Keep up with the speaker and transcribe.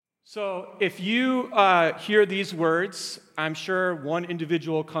So if you hear these words, I'm sure one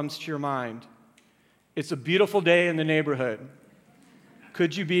individual comes to your mind. It's a beautiful day in the neighborhood.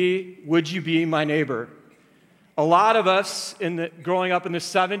 Would you be my neighbor? A lot of us growing up in the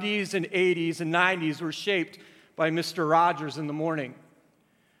 70s and 80s and 90s were shaped by Mr. Rogers in the morning.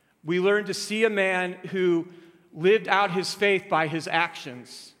 We learned to see a man who lived out his faith by his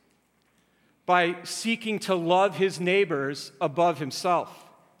actions, by seeking to love his neighbors above himself.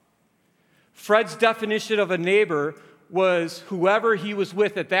 Fred's definition of a neighbor was whoever he was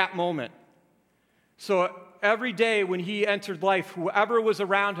with at that moment. So every day when he entered life, whoever was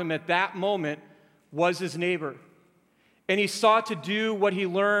around him at that moment was his neighbor. And he sought to do what he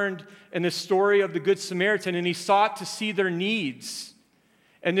learned in the story of the Good Samaritan, and he sought to see their needs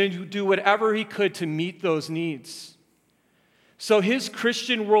and then do whatever he could to meet those needs. So his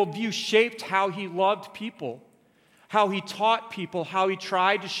Christian worldview shaped how he loved people, how he taught people, how he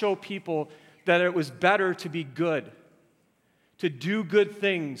tried to show people that it was better to be good, to do good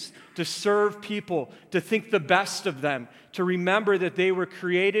things, to serve people, to think the best of them, to remember that they were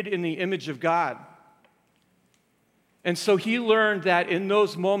created in the image of God. And so he learned that in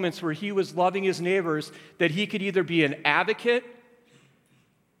those moments where he was loving his neighbors, that he could either be an advocate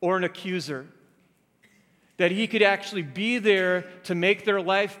or an accuser, that he could actually be there to make their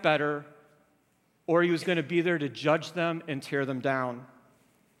life better, or he was going to be there to judge them and tear them down.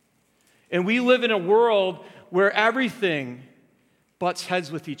 And we live in a world where everything butts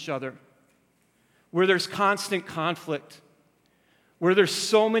heads with each other, where there's constant conflict, where there's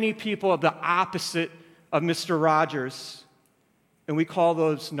so many people of the opposite of Mr. Rogers, and we call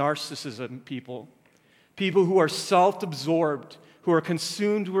those narcissism people, people who are self-absorbed, who are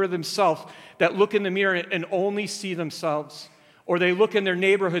consumed with themselves, that look in the mirror and only see themselves, or they look in their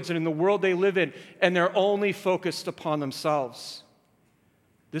neighborhoods and in the world they live in, and they're only focused upon themselves.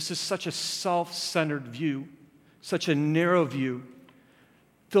 This is such a self-centered view, such a narrow view,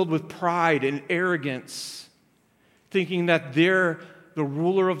 filled with pride and arrogance, thinking that they're the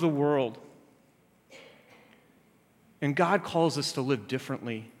ruler of the world. And God calls us to live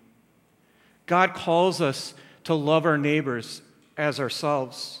differently. God calls us to love our neighbors as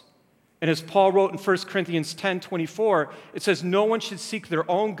ourselves. And as Paul wrote in 1 Corinthians 10:24, it says, no one should seek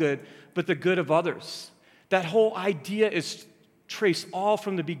their own good, but the good of others. That whole idea is traced all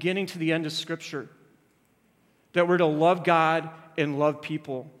from the beginning to the end of Scripture, that we're to love God and love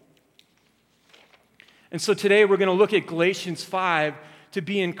people. And so today we're going to look at Galatians 5 to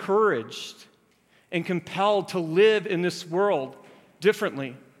be encouraged and compelled to live in this world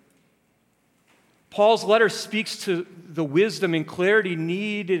differently. Paul's letter speaks to the wisdom and clarity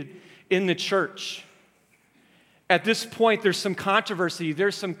needed in the church. At this point, there's some controversy.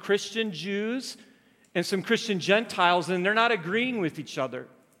 There's some Christian Jews and some Christian Gentiles, and they're not agreeing with each other.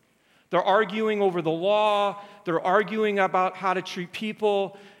 They're arguing over the law. They're arguing about how to treat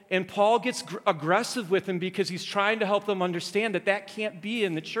people. And Paul gets aggressive with them because he's trying to help them understand that that can't be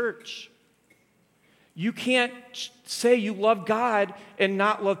in the church. You can't say you love God and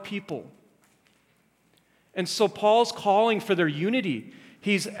not love people. And so Paul's calling for their unity.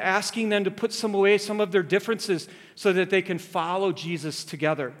 He's asking them to put away some of their differences so that they can follow Jesus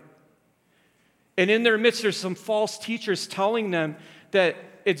together. And in their midst, there's some false teachers telling them that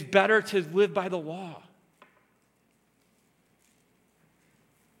it's better to live by the law.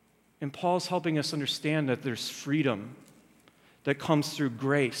 And Paul's helping us understand that there's freedom that comes through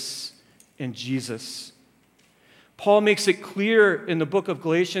grace in Jesus. Paul makes it clear in the book of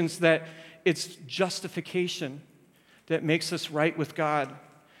Galatians that it's justification that makes us right with God,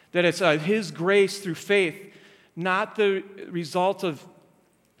 that it's His grace through faith, not the result of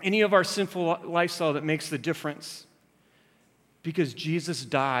any of our sinful lifestyle that makes the difference. Because Jesus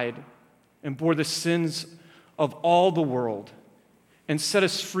died and bore the sins of all the world and set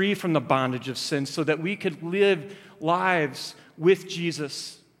us free from the bondage of sin so that we could live lives with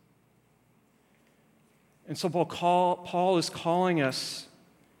Jesus. And so Paul is calling us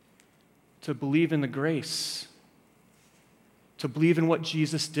to believe in the grace, to believe in what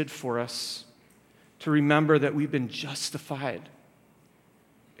Jesus did for us, to remember that we've been justified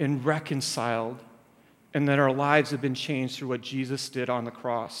and reconciled, and that our lives have been changed through what Jesus did on the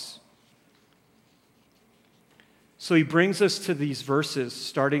cross. So he brings us to these verses,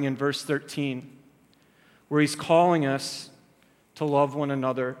 starting in verse 13, where he's calling us to love one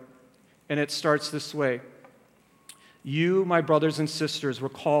another. And it starts this way. You, my brothers and sisters, were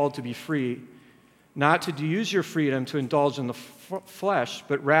called to be free, not to use your freedom to indulge in the flesh,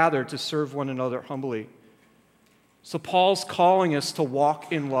 but rather to serve one another humbly. So Paul's calling us to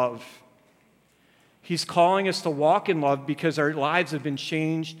walk in love. He's calling us to walk in love because our lives have been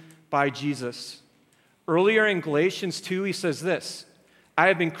changed by Jesus. Earlier in Galatians 2, he says this, I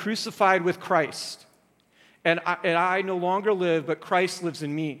have been crucified with Christ, and I no longer live, but Christ lives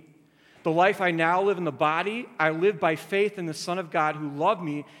in me. The life I now live in the body, I live by faith in the Son of God who loved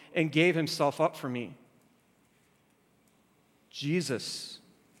me and gave himself up for me. Jesus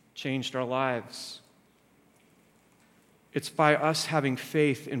changed our lives. It's by us having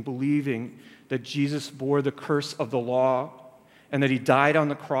faith and believing that Jesus bore the curse of the law and that he died on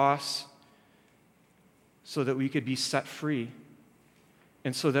the cross so that we could be set free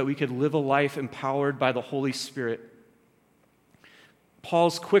and so that we could live a life empowered by the Holy Spirit.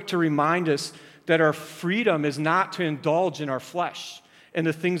 Paul's quick to remind us that our freedom is not to indulge in our flesh and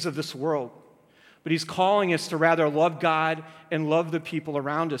the things of this world, but he's calling us to rather love God and love the people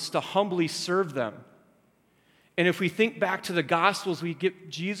around us, to humbly serve them. And if we think back to the Gospels, we get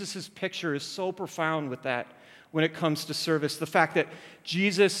Jesus' picture is so profound with that when it comes to service. The fact that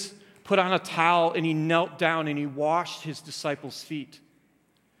Jesus put on a towel and he knelt down and he washed his disciples' feet.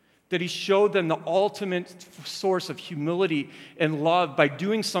 That he showed them the ultimate source of humility and love by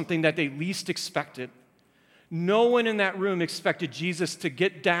doing something that they least expected. No one in that room expected Jesus to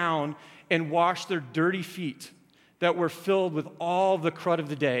get down and wash their dirty feet that were filled with all the crud of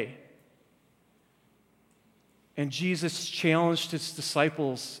the day. And Jesus challenged his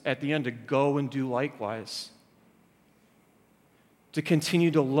disciples at the end to go and do likewise. To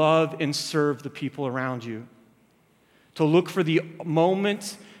continue to love and serve the people around you. To look for the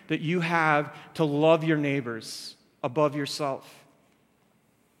moment that you have to love your neighbors above yourself.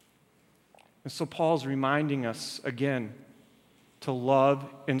 And so Paul's reminding us again to love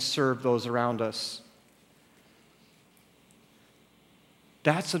and serve those around us.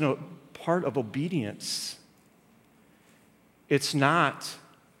 That's a part of obedience. It's not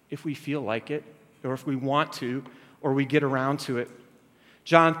if we feel like it, or if we want to, or we get around to it.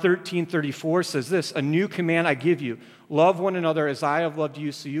 John 13:34 says this, a new command I give you, love one another as I have loved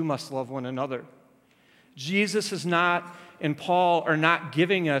you, so you must love one another. Jesus is not, and Paul are not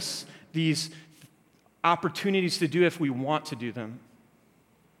giving us these opportunities to do if we want to do them.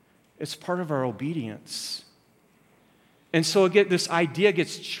 It's part of our obedience. And so again, this idea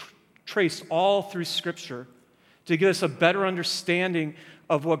gets traced all through Scripture to give us a better understanding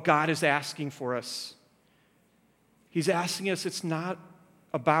of what God is asking for us. He's asking us, it's not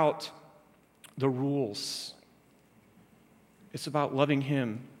about the rules. It's about loving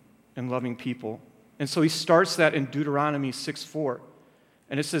him and loving people. And so he starts that in Deuteronomy 6:4.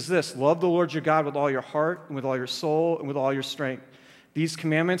 And it says this, love the Lord your God with all your heart and with all your soul and with all your strength. These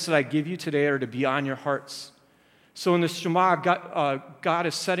commandments that I give you today are to be on your hearts. So in the Shema, God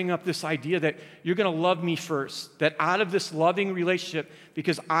is setting up this idea that you're going to love me first. That out of this loving relationship,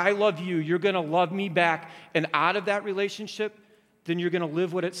 because I love you, you're going to love me back. And out of that relationship, then you're going to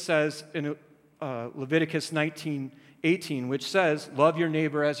live what it says in Leviticus 19:18, which says, love your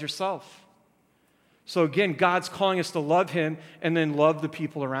neighbor as yourself. So again, God's calling us to love him and then love the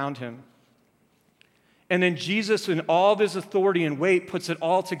people around him. And then Jesus, in all of his authority and weight, puts it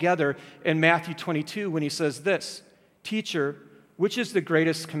all together in Matthew 22 when he says this, teacher, which is the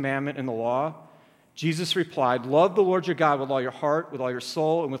greatest commandment in the law? Jesus replied, love the Lord your God with all your heart, with all your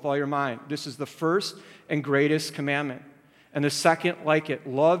soul, and with all your mind. This is the first and greatest commandment. And the second like it,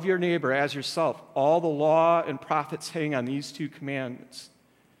 love your neighbor as yourself. All the law and prophets hang on these two commandments.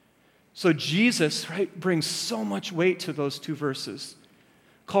 So Jesus, right, brings so much weight to those two verses,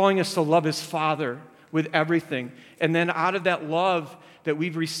 calling us to love his Father with everything. And then out of that love that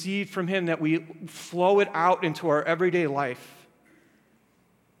we've received from him, that we flow it out into our everyday life.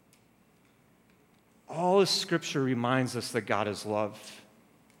 All of Scripture reminds us that God is love.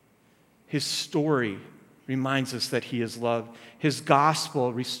 His story reminds us that he is love. His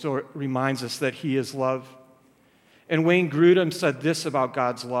gospel reminds us that he is love. And Wayne Grudem said this about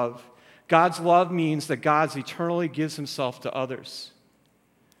God's love. God's love means that God eternally gives himself to others.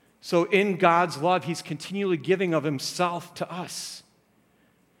 So in God's love, he's continually giving of himself to us.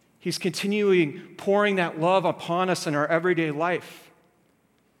 He's continually pouring that love upon us in our everyday life.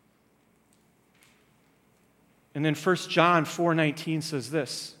 And then 1 John 4:19 says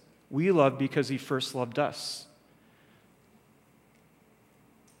this, we love because he first loved us.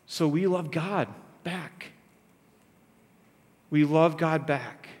 So we love God back. We love God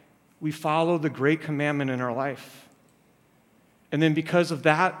back. We follow the great commandment in our life. And then because of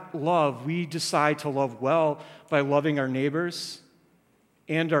that love, we decide to love well by loving our neighbors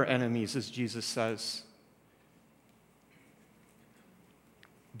and our enemies, as Jesus says.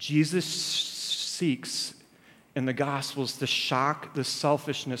 Jesus seeks in the Gospels to shock the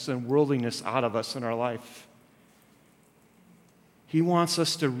selfishness and worldliness out of us in our life. He wants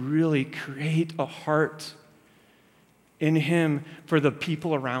us to really create a heart in him for the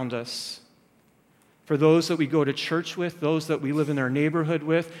people around us, for those that we go to church with, those that we live in our neighborhood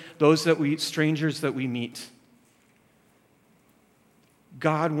with, strangers that we meet.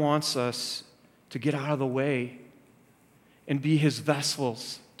 God wants us to get out of the way and be his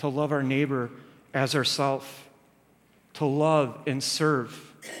vessels, to love our neighbor as ourselves, to love and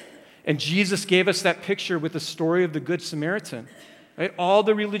serve. And Jesus gave us that picture with the story of the Good Samaritan. Right? All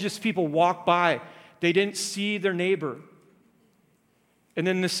the religious people walked by. They didn't see their neighbor. And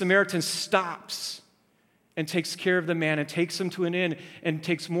then the Samaritan stops and takes care of the man and takes him to an inn and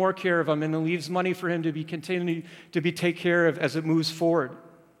takes more care of him and then leaves money for him to be continued to be taken care of as it moves forward.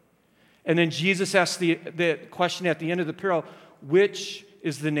 And then Jesus asks the question at the end of the parable, which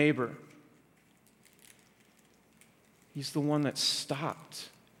is the neighbor? He's the one that stopped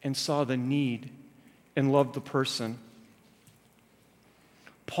and saw the need and loved the person.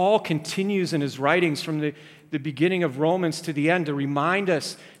 Paul continues in his writings from the beginning of Romans to the end to remind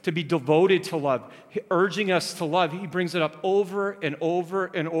us to be devoted to love, urging us to love. He brings it up over and over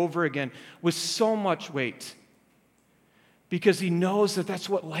and over again with so much weight because he knows that that's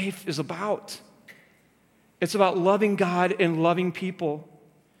what life is about. It's about loving God and loving people.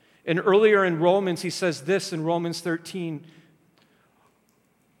 And earlier in Romans, he says this in Romans 13,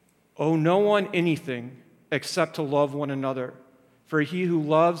 "Owe no one anything except to love one another. For he who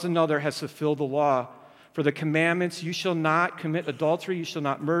loves another has fulfilled the law. For the commandments, you shall not commit adultery, you shall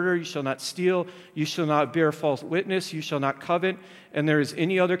not murder, you shall not steal, you shall not bear false witness, you shall not covet, and there is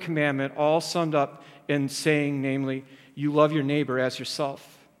any other commandment, all summed up in saying, namely, you love your neighbor as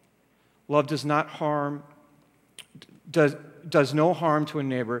yourself. Love does no harm to a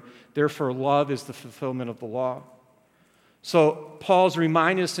neighbor, therefore love is the fulfillment of the law." So Paul's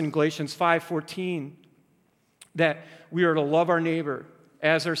reminding us in Galatians 5:14 that we are to love our neighbor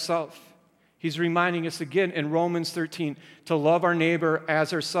as ourselves. He's reminding us again in Romans 13 to love our neighbor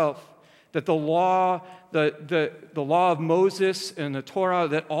as ourselves. That the law of Moses and the Torah,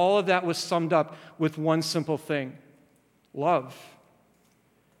 that all of that was summed up with one simple thing: love.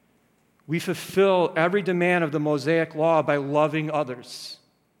 We fulfill every demand of the Mosaic law by loving others.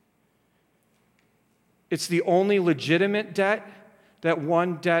 It's the only legitimate debt that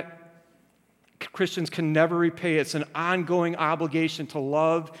Christians can never repay. It's an ongoing obligation to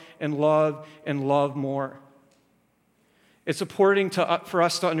love and love and love more. It's important for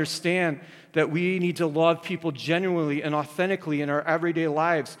us to understand that we need to love people genuinely and authentically in our everyday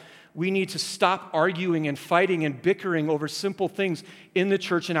lives. We need to stop arguing and fighting and bickering over simple things in the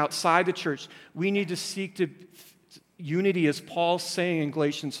church and outside the church. We need to seek unity, as Paul's saying in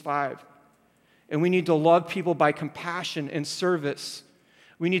Galatians 5. And we need to love people by compassion and service.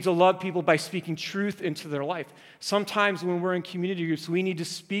 We need to love people by speaking truth into their life. Sometimes when we're in community groups, we need to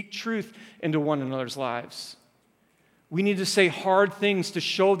speak truth into one another's lives. We need to say hard things to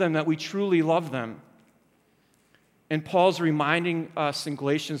show them that we truly love them. And Paul's reminding us in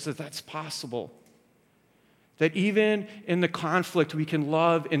Galatians that that's possible. That even in the conflict, we can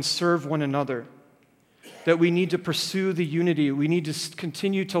love and serve one another. That we need to pursue the unity. We need to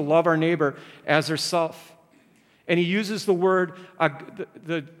continue to love our neighbor as ourselves. And he uses the word,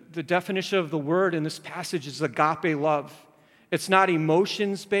 the definition of the word in this passage is agape love. It's not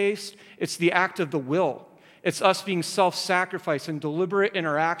emotions-based, it's the act of the will. It's us being self-sacrificed and deliberate in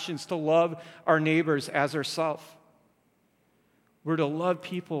our actions to love our neighbors as ourselves. We're to love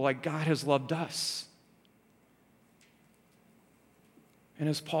people like God has loved us. And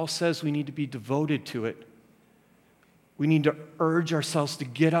as Paul says, we need to be devoted to it. We need to urge ourselves to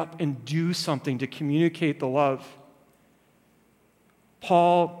get up and do something to communicate the love.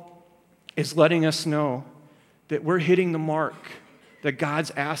 Paul is letting us know that we're hitting the mark that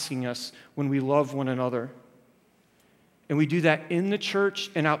God's asking us when we love one another. And we do that in the church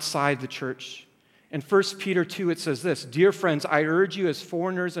and outside the church. In 1 Peter 2, it says this: "Dear friends, I urge you as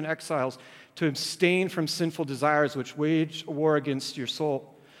foreigners and exiles to abstain from sinful desires which wage war against your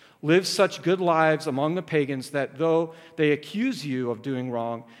soul. Live such good lives among the pagans that though they accuse you of doing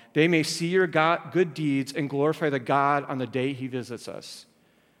wrong, they may see your good deeds and glorify the God on the day he visits us."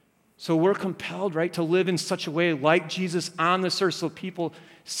 So we're compelled, right, to live in such a way like Jesus on this earth so people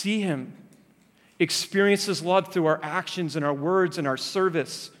see him, experience his love through our actions and our words and our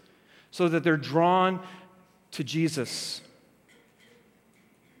service so that they're drawn to Jesus.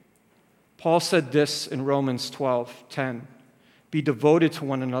 Paul said this in Romans 12:10. "Be devoted to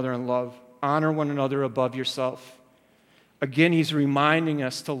one another in love. Honor one another above yourself." Again, he's reminding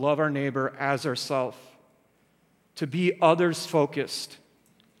us to love our neighbor as ourselves, to be others-focused.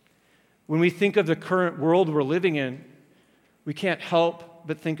 When we think of the current world we're living in, we can't help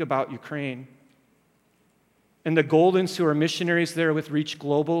but think about Ukraine. And the Goldens, who are missionaries there with Reach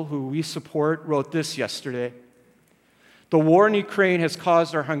Global, who we support, wrote this yesterday. The war in Ukraine has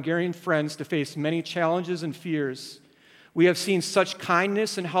caused our Hungarian friends to face many challenges and fears. We have seen such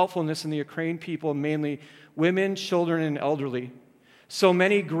kindness and helpfulness in the Ukrainian people, mainly women, children, and elderly. So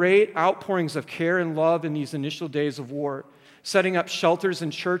many great outpourings of care and love in these initial days of war, setting up shelters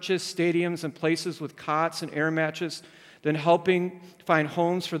in churches, stadiums, and places with cots and air mattresses, then helping find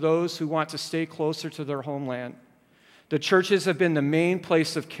homes for those who want to stay closer to their homeland. The churches have been the main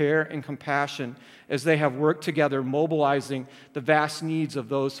place of care and compassion as they have worked together, mobilizing the vast needs of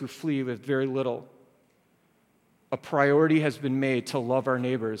those who flee with very little. A priority has been made to love our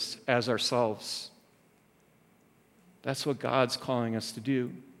neighbors as ourselves. That's what God's calling us to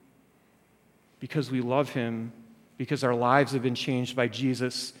do. Because we love Him, because our lives have been changed by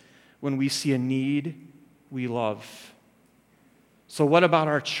Jesus, when we see a need, we love. So what about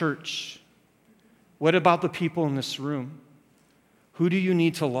our church? What about the people in this room? Who do you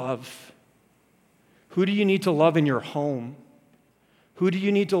need to love? Who do you need to love in your home? Who do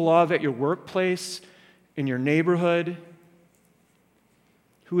you need to love at your workplace, in your neighborhood?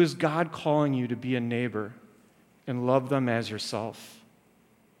 Who is God calling you to be a neighbor and love them as yourself?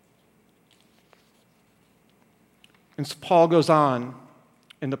 And so Paul goes on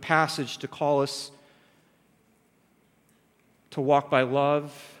in the passage to call us to walk by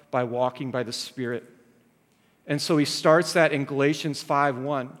love, by walking by the Spirit. And so he starts that in Galatians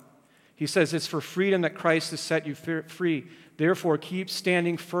 5:1. He says, it's for freedom that Christ has set you free. Therefore, keep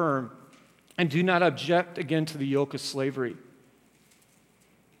standing firm and do not object again to the yoke of slavery.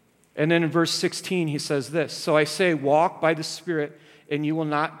 And then in verse 16, he says this, so I say, walk by the Spirit, and you will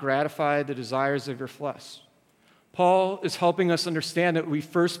not gratify the desires of your flesh. Paul is helping us understand that we've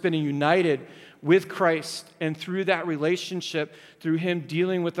first been united with Christ, and through that relationship, through Him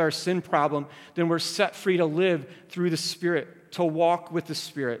dealing with our sin problem, then we're set free to live through the Spirit, to walk with the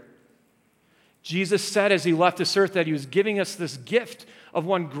Spirit. Jesus said as He left this earth that He was giving us this gift of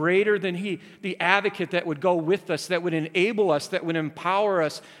one greater than He, the advocate that would go with us, that would enable us, that would empower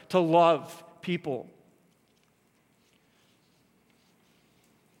us to love people.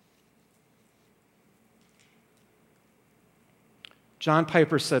 John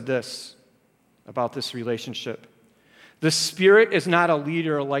Piper said this about this relationship. The Spirit is not a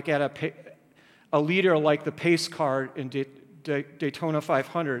leader like the pace car in Daytona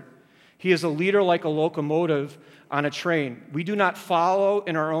 500. He is a leader like a locomotive on a train. We do not follow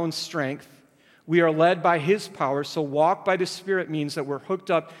in our own strength. We are led by His power. So walk by the Spirit means that we're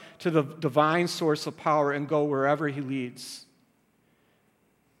hooked up to the divine source of power and go wherever He leads.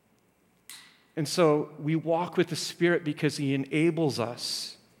 And so we walk with the Spirit because He enables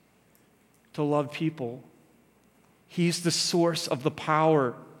us to love people. He's the source of the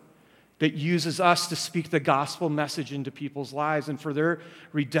power that uses us to speak the gospel message into people's lives and for their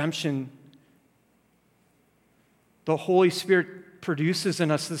redemption. The Holy Spirit produces in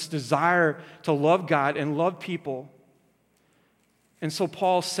us this desire to love God and love people. And so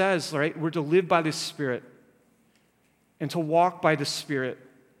Paul says, right, we're to live by the Spirit and to walk by the Spirit.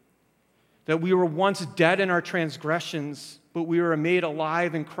 That we were once dead in our transgressions, but we were made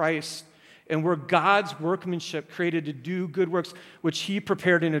alive in Christ. And we're God's workmanship created to do good works, which He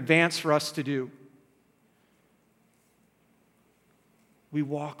prepared in advance for us to do. We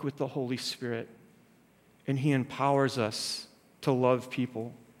walk with the Holy Spirit, and He empowers us to love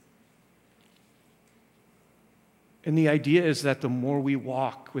people. And the idea is that the more we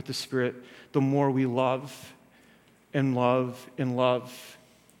walk with the Spirit, the more we love and love and love.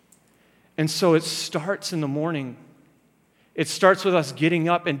 And so it starts in the morning. It starts with us getting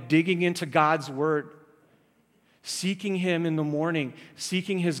up and digging into God's Word, seeking Him in the morning,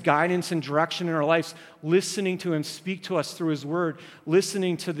 seeking His guidance and direction in our lives, listening to Him speak to us through His Word,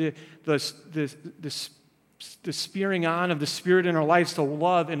 listening to the spearing on of the Spirit in our lives to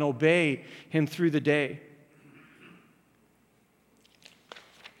love and obey Him through the day.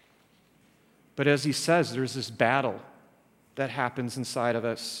 But as he says, there's this battle that happens inside of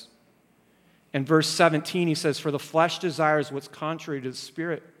us. In verse 17, he says, for the flesh desires what's contrary to the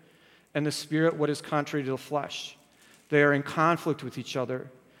Spirit, and the Spirit what is contrary to the flesh. They are in conflict with each other,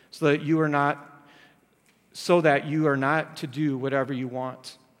 so that you are not to do whatever you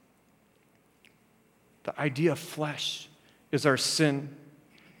want. The idea of flesh is our sin,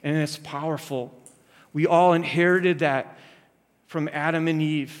 and it's powerful. We all inherited that from Adam and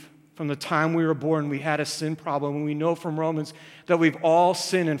Eve. From the time we were born, we had a sin problem, and we know from Romans that we've all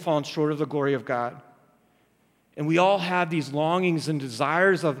sinned and fallen short of the glory of God. And we all have these longings and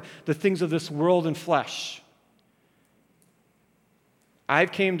desires of the things of this world and flesh.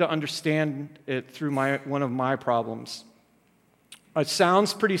 I've came to understand it through one of my problems. It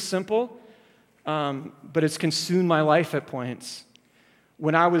sounds pretty simple, but it's consumed my life at points.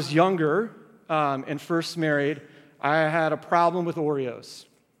 When I was younger and first married, I had a problem with Oreos.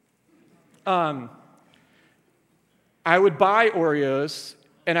 I would buy Oreos,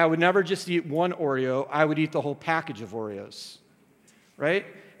 and I would never just eat one Oreo. I would eat the whole package of Oreos, right?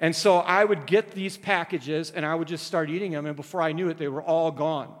 And so I would get these packages, and I would just start eating them, and before I knew it, they were all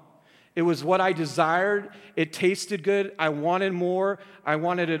gone. It was what I desired. It tasted good. I wanted more. I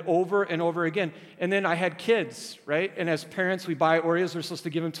wanted it over and over again. And then I had kids, right? And as parents, we buy Oreos. We're supposed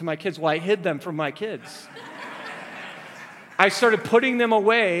to give them to my kids. Well, I hid them from my kids. I started putting them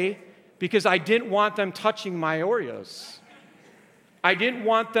away because I didn't want them touching my Oreos. I didn't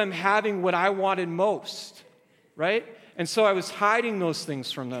want them having what I wanted most, right? And so I was hiding those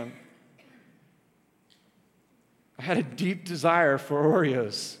things from them. I had a deep desire for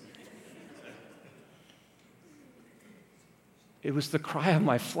Oreos. It was the cry of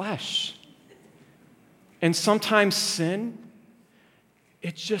my flesh. And sometimes sin,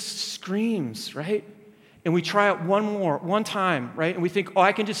 it just screams, right? And we try it one time, right? And we think, oh,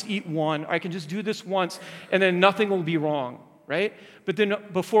 I can just eat one, I can just do this once, and then nothing will be wrong, right? But then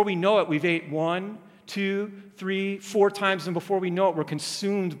before we know it, we've ate 1, 2, 3, 4 times, and before we know it, we're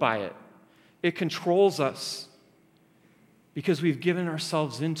consumed by it. It controls us because we've given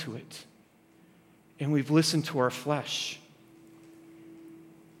ourselves into it, and we've listened to our flesh.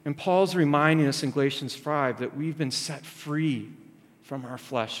 And Paul's reminding us in Galatians 5 that we've been set free from our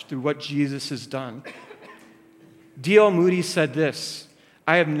flesh through what Jesus has done. D.L. Moody said this,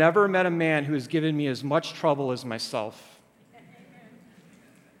 "I have never met a man who has given me as much trouble as myself."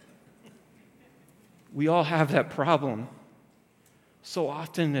 We all have that problem. So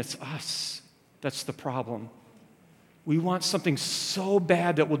often it's us that's the problem. We want something so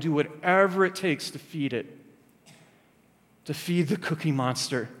bad that we'll do whatever it takes to feed it, to feed the Cookie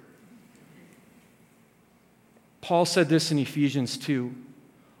Monster. Paul said this in Ephesians 2,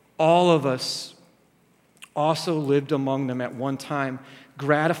 "All of us also lived among them at one time,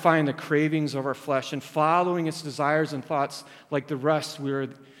 gratifying the cravings of our flesh and following its desires and thoughts like the rest.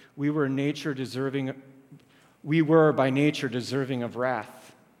 We were by nature deserving of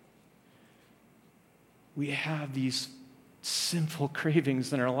wrath." We have these sinful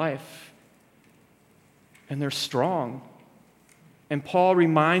cravings in our life, and they're strong. And Paul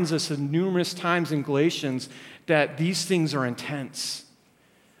reminds us of numerous times in Galatians that these things are intense.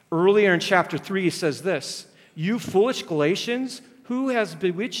 Earlier in chapter 3, he says this, "You foolish Galatians, who has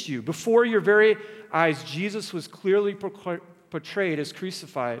bewitched you? Before your very eyes, Jesus was clearly portrayed as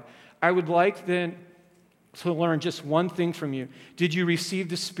crucified. I would like then to learn just one thing from you. Did you receive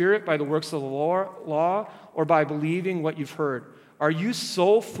the Spirit by the works of the law or by believing what you've heard? Are you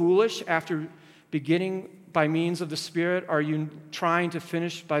so foolish after beginning by means of the Spirit? Are you trying to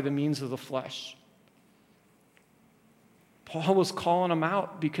finish by the means of the flesh?" Paul was calling them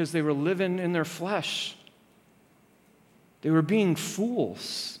out because they were living in their flesh. They were being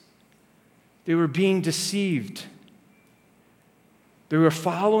fools. They were being deceived. They were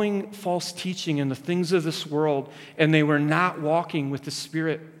following false teaching in the things of this world, and they were not walking with the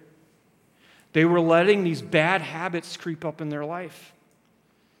Spirit. They were letting these bad habits creep up in their life.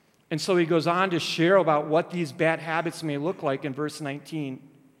 And so he goes on to share about what these bad habits may look like in verse 19.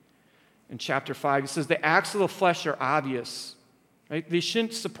 In chapter 5, he says, "The acts of the flesh are obvious." Right? They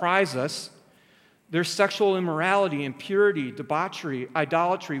shouldn't surprise us. There's sexual immorality, impurity, debauchery,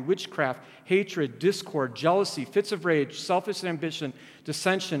 idolatry, witchcraft, hatred, discord, jealousy, fits of rage, selfish ambition,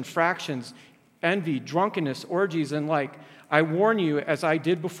 dissension, fractions, envy, drunkenness, orgies, and like. I warn you, as I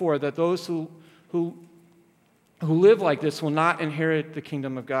did before, that those who live like this will not inherit the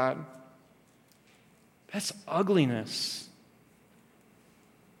kingdom of God. That's ugliness.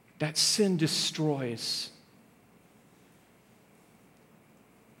 That sin destroys.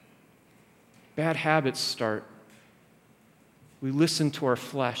 Bad habits start. We listen to our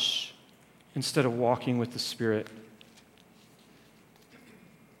flesh instead of walking with the Spirit.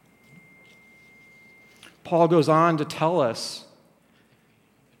 Paul goes on to tell us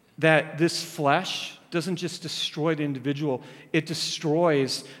that this flesh doesn't just destroy the individual, it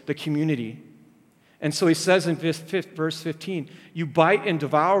destroys the community. And so he says in verse 15, "You bite and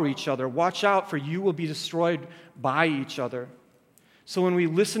devour each other. Watch out, for you will be destroyed by each other." So when we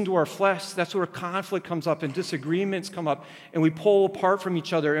listen to our flesh, that's where conflict comes up and disagreements come up, and we pull apart from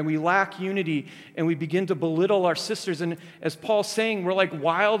each other, and we lack unity, and we begin to belittle our sisters. And as Paul's saying, we're like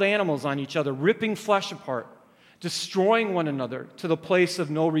wild animals on each other, ripping flesh apart, destroying one another to the place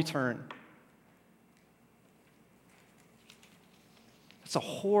of no return. That's a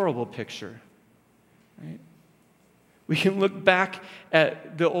horrible picture, right? We can look back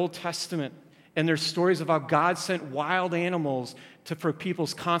at the Old Testament, and there's stories of how God sent wild animals for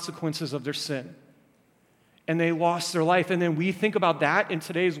people's consequences of their sin. And they lost their life. And then we think about that in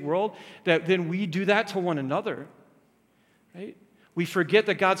today's world, that then we do that to one another, right? We forget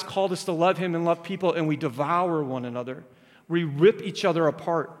that God's called us to love him and love people, and we devour one another. We rip each other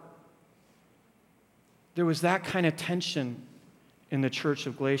apart. There was that kind of tension in the church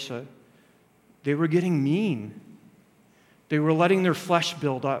of Galatia. They were getting mean. They were letting their flesh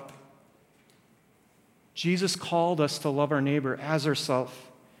build up. Jesus called us to love our neighbor as ourselves.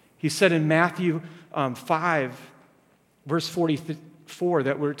 He said in Matthew 5, verse 44,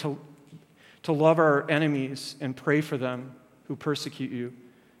 that we're to love our enemies and pray for them who persecute you.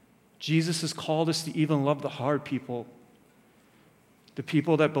 Jesus has called us to even love the hard people, the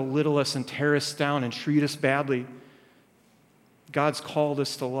people that belittle us and tear us down and treat us badly. God's called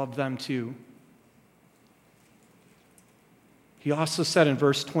us to love them too. He also said in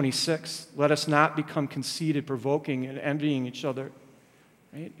verse 26, let us not become conceited, provoking, and envying each other.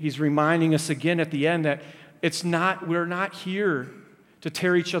 Right? He's reminding us again at the end that we're not here to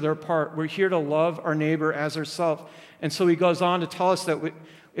tear each other apart. We're here to love our neighbor as ourselves. And so he goes on to tell us that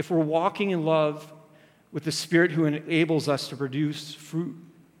if we're walking in love with the Spirit who enables us to produce fruit,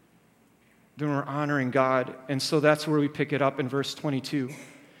 then we're honoring God. And so that's where we pick it up in verse 22. It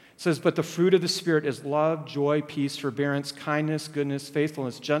says, but the fruit of the Spirit is love, joy, peace, forbearance, kindness, goodness,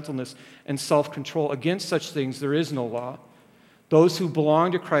 faithfulness, gentleness, and self-control. Against such things there is no law. Those who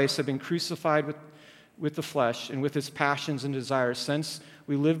belong to Christ have been crucified with the flesh and with its passions and desires. Since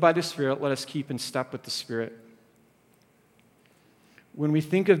we live by the Spirit, let us keep in step with the Spirit. When we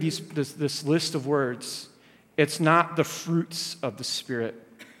think of this list of words, it's not the fruits of the Spirit.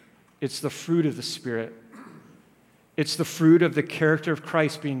 It's the fruit of the Spirit. It's the fruit of the character of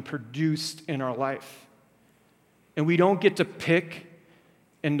Christ being produced in our life. And we don't get to pick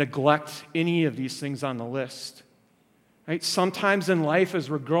and neglect any of these things on the list. Right? Sometimes in life, as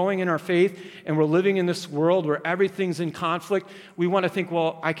we're growing in our faith and we're living in this world where everything's in conflict, we want to think,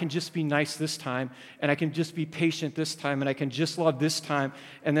 well, I can just be nice this time, and I can just be patient this time, and I can just love this time,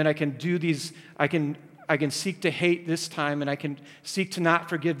 and then I can do these, I can seek to hate this time, and I can seek to not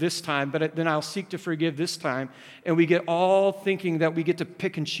forgive this time, but then I'll seek to forgive this time. And we get all thinking that we get to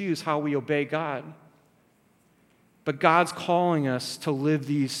pick and choose how we obey God. But God's calling us to live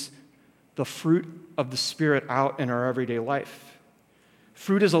the fruit of the Spirit out in our everyday life.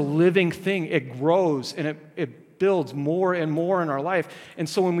 Fruit is a living thing. It grows and it builds more and more in our life. And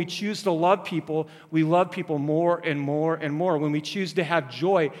so when we choose to love people, we love people more and more and more. When we choose to have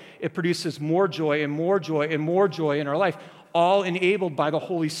joy, it produces more joy and more joy and more joy in our life, all enabled by the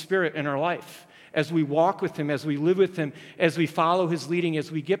Holy Spirit in our life. As we walk with him, as we live with him, as we follow his leading,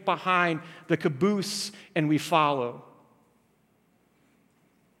 as we get behind the caboose and we follow.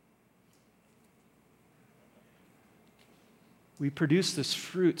 We produce this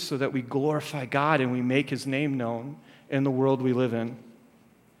fruit so that we glorify God and we make his name known in the world we live in.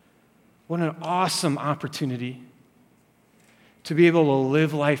 What an awesome opportunity to be able to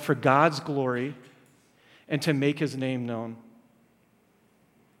live life for God's glory and to make his name known.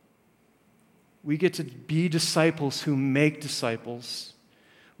 We get to be disciples who make disciples.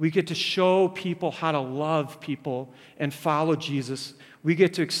 We get to show people how to love people and follow Jesus. We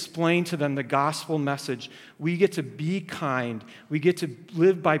get to explain to them the gospel message. We get to be kind. We get to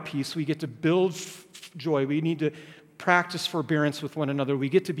live by peace. We get to build joy. We need to practice forbearance with one another. We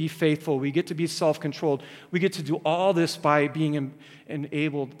get to be faithful. We get to be self-controlled. We get to do all this by being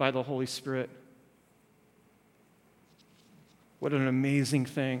enabled by the Holy Spirit. What an amazing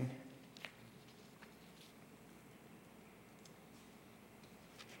thing.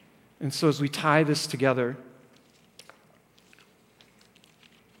 And so as we tie this together,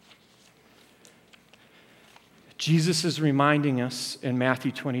 Jesus is reminding us in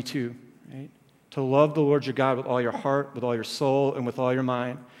Matthew 22, right, to love the Lord your God with all your heart, with all your soul, and with all your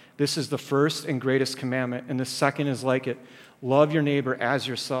mind. This is the first and greatest commandment, and the second is like it. Love your neighbor as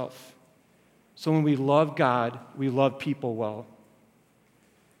yourself. So when we love God, we love people well.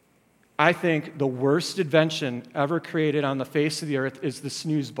 I think the worst invention ever created on the face of the earth is the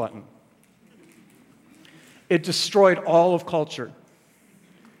snooze button. It destroyed all of culture.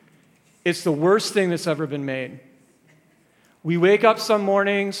 It's the worst thing that's ever been made. We wake up some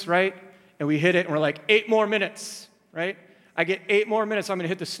mornings, right, and we hit it, and we're like, 8 more minutes, right? I get 8 more minutes. I'm going to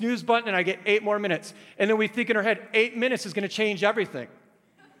hit the snooze button, and I get 8 more minutes. And then we think in our head, 8 minutes is going to change everything,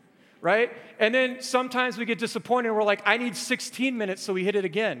 right? And then sometimes we get disappointed, and we're like, I need 16 minutes, so we hit it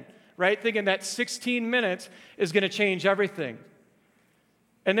again, right? Thinking that 16 minutes is going to change everything.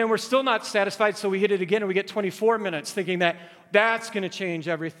 And then we're still not satisfied, so we hit it again and we get 24 minutes thinking that that's going to change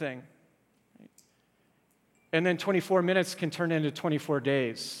everything. And then 24 minutes can turn into 24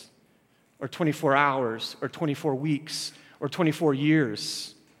 days, or 24 hours, or 24 weeks, or 24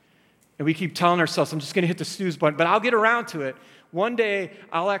 years. And we keep telling ourselves, I'm just going to hit the snooze button, but I'll get around to it. One day,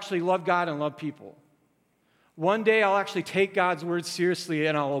 I'll actually love God and love people. One day, I'll actually take God's word seriously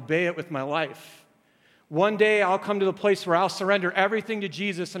and I'll obey it with my life. One day, I'll come to the place where I'll surrender everything to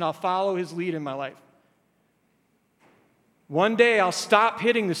Jesus and I'll follow his lead in my life. One day, I'll stop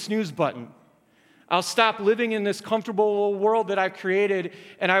hitting the snooze button. I'll stop living in this comfortable little world that I've created,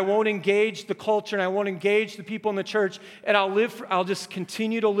 and I won't engage the culture, and I won't engage the people in the church, and I'll just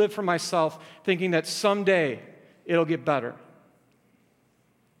continue to live for myself, thinking that someday it'll get better.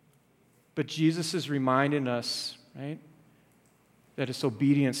 But Jesus is reminding us, right, that it's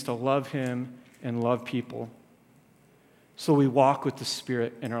obedience to love him and love people. So we walk with the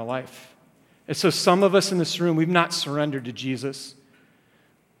Spirit in our life. And so some of us in this room, we've not surrendered to Jesus.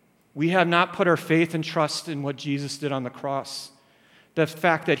 We have not put our faith and trust in what Jesus did on the cross. The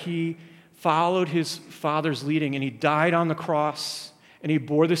fact that he followed his Father's leading and he died on the cross and he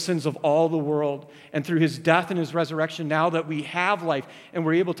bore the sins of all the world. And through his death and his resurrection, now that we have life and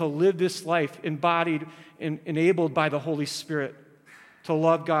we're able to live this life embodied and enabled by the Holy Spirit to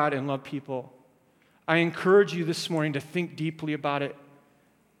love God and love people, I encourage you this morning to think deeply about it,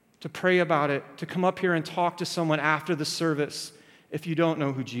 to pray about it, to come up here and talk to someone after the service if you don't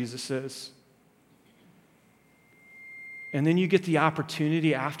know who Jesus is. And then you get the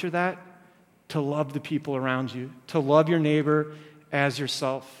opportunity after that to love the people around you, to love your neighbor as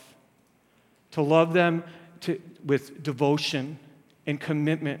yourself, to love them with devotion and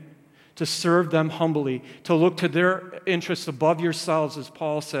commitment, to serve them humbly, to look to their interests above yourselves, as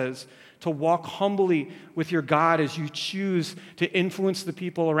Paul says, to walk humbly with your God as you choose to influence the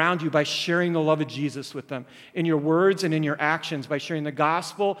people around you by sharing the love of Jesus with them in your words and in your actions, by sharing the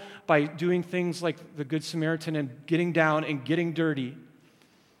gospel, by doing things like the Good Samaritan and getting down and getting dirty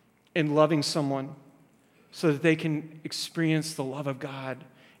and loving someone so that they can experience the love of God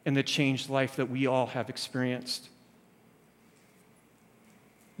and the changed life that we all have experienced.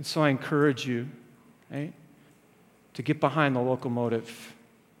 And so I encourage you, right, to get behind the locomotive,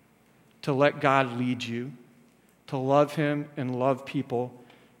 to let God lead you, to love him and love people,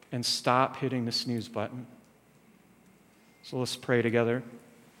 and stop hitting the snooze button. So let's pray together.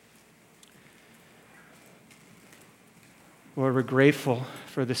 Lord, we're grateful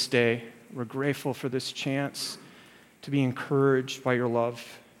for this day. We're grateful for this chance to be encouraged by your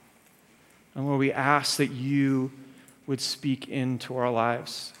love. And Lord, we ask that you would speak into our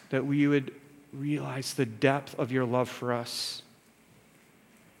lives, that we would realize the depth of your love for us,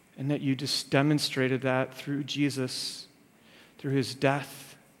 and that you just demonstrated that through Jesus, through his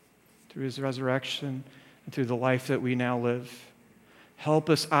death, through his resurrection, and through the life that we now live. Help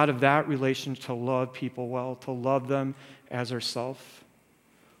us out of that relationship to love people well, to love them as ourselves,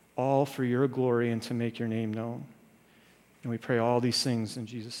 all for your glory and to make your name known. And we pray all these things in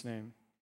Jesus' name.